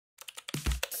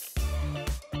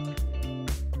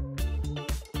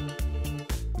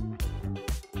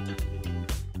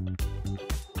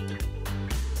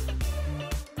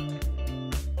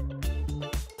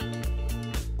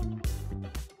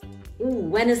Ooh,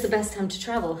 when is the best time to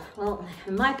travel? Well,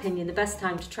 in my opinion, the best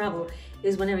time to travel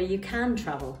is whenever you can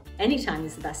travel. Anytime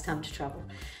is the best time to travel.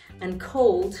 And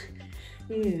cold,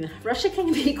 Russia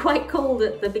can be quite cold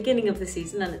at the beginning of the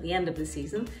season and at the end of the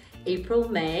season. April,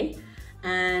 May,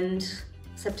 and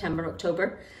September,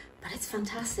 October. But it's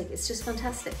fantastic, it's just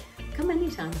fantastic. Come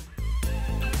anytime.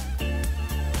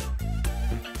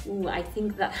 Ooh, I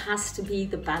think that has to be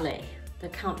the ballet.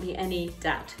 There can't be any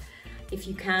doubt. If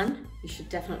you can, you should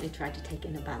definitely try to take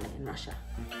in a ballet in Russia.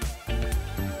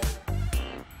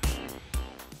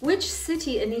 Which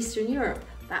city in Eastern Europe?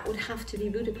 That would have to be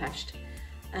Budapest.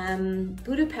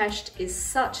 Budapest is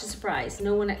such a surprise,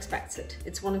 no one expects it.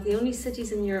 It's one of the only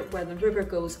cities in Europe where the river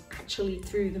goes actually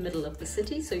through the middle of the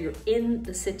city. So you're in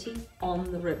the city on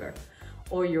the river,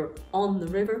 or you're on the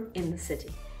river in the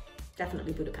city.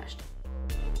 Definitely Budapest.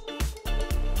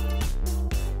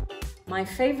 My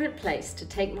favourite place to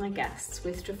take my guests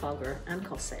with Trafalgar and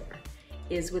Cost Saver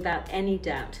is without any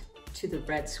doubt to the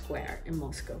Red Square in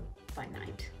Moscow by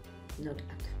night, no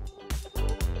doubt.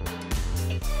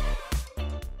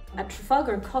 At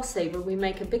Trafalgar and Cost Saver, we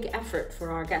make a big effort for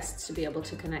our guests to be able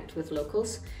to connect with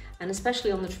locals, and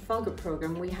especially on the Trafalgar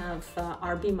program, we have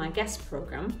our Be My Guest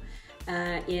program.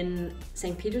 In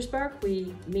St. Petersburg,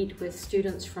 we meet with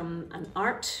students from an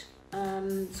art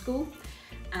school,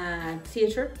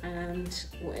 theatre, and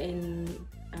in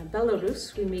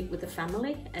Belarus we meet with a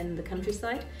family in the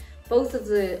countryside. Both of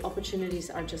the opportunities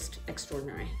are just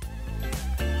extraordinary.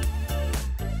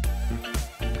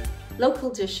 Local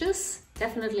dishes,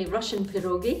 definitely Russian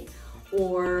pierogi,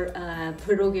 or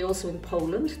pierogi also in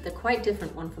Poland. They're quite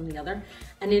different one from the other.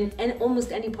 And in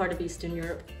almost any part of Eastern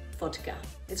Europe, vodka.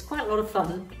 It's quite a lot of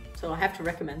fun, so I have to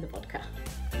recommend the vodka.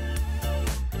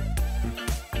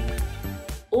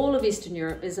 All of Eastern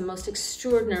Europe is a most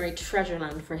extraordinary treasure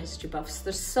land for history buffs.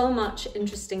 There's so much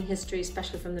interesting history,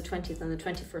 especially from the 20th and the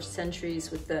 21st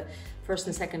centuries with the First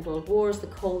and Second World Wars, the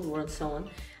Cold War and so on.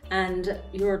 And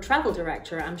your travel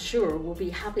director, I'm sure, will be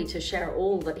happy to share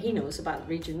all that he knows about the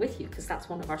region with you, because that's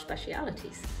one of our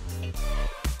specialities.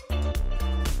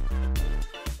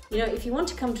 You know, if you want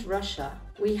to come to Russia,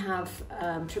 we have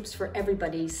trips for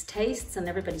everybody's tastes and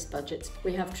everybody's budgets.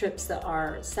 We have trips that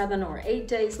are 7 or 8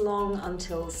 days long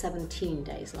until 17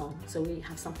 days long. So we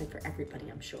have something for everybody,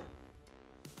 I'm sure.